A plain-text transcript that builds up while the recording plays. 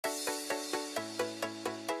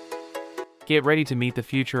Get ready to meet the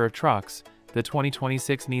future of trucks, the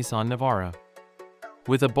 2026 Nissan Navara.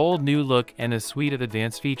 With a bold new look and a suite of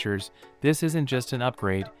advanced features, this isn't just an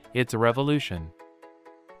upgrade, it's a revolution.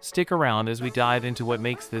 Stick around as we dive into what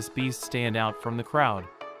makes this beast stand out from the crowd.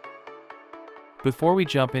 Before we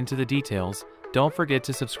jump into the details, don't forget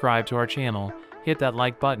to subscribe to our channel, hit that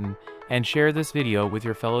like button, and share this video with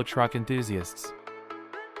your fellow truck enthusiasts.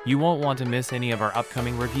 You won't want to miss any of our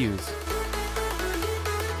upcoming reviews.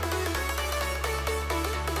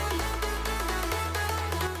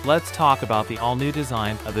 Let's talk about the all-new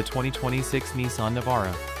design of the 2026 Nissan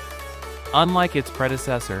Navara. Unlike its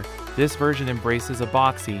predecessor, this version embraces a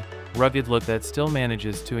boxy, rugged look that still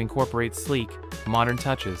manages to incorporate sleek, modern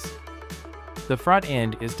touches. The front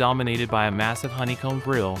end is dominated by a massive honeycomb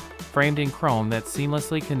grille, framed in chrome that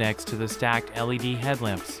seamlessly connects to the stacked LED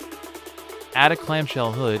headlamps. Add a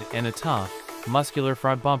clamshell hood and a tough, muscular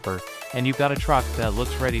front bumper, and you've got a truck that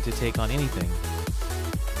looks ready to take on anything.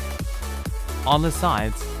 On the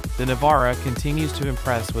sides, the Navara continues to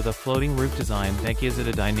impress with a floating roof design that gives it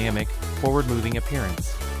a dynamic, forward-moving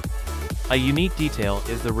appearance. A unique detail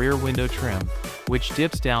is the rear window trim, which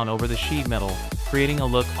dips down over the sheet metal, creating a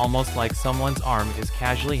look almost like someone's arm is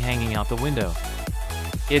casually hanging out the window.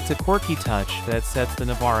 It's a quirky touch that sets the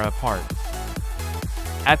Navara apart.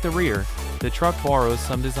 At the rear, the truck borrows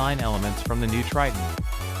some design elements from the new Triton.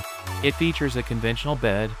 It features a conventional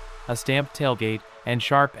bed, a stamped tailgate, and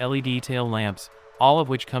sharp LED tail lamps, all of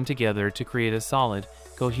which come together to create a solid,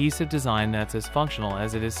 cohesive design that's as functional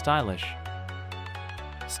as it is stylish.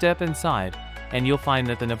 Step inside, and you'll find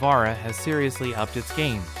that the Navara has seriously upped its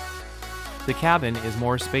game. The cabin is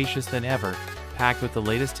more spacious than ever, packed with the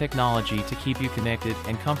latest technology to keep you connected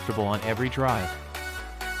and comfortable on every drive.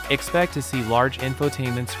 Expect to see large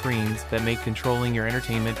infotainment screens that make controlling your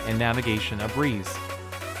entertainment and navigation a breeze.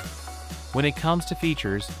 When it comes to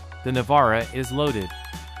features, the Navara is loaded.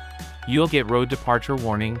 You'll get road departure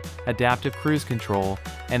warning, adaptive cruise control,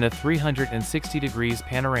 and a 360 degrees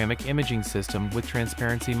panoramic imaging system with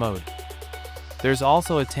transparency mode. There's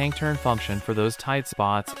also a tank turn function for those tight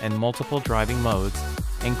spots and multiple driving modes,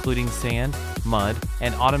 including sand, mud,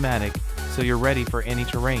 and automatic, so you're ready for any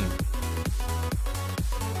terrain.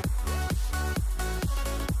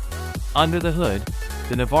 Under the hood,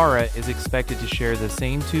 the Navara is expected to share the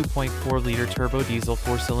same 2.4-liter turbo diesel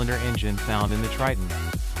 4-cylinder engine found in the Triton.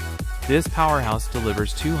 This powerhouse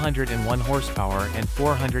delivers 201 horsepower and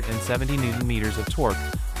 470 Nm of torque,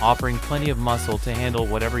 offering plenty of muscle to handle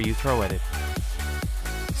whatever you throw at it.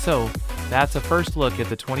 So, that's a first look at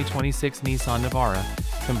the 2026 Nissan Navara,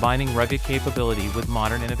 combining rugged capability with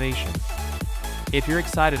modern innovation. If you're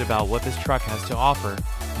excited about what this truck has to offer,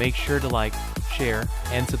 make sure to like, share,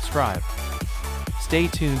 and subscribe. Stay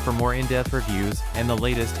tuned for more in-depth reviews and the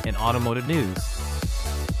latest in automotive news.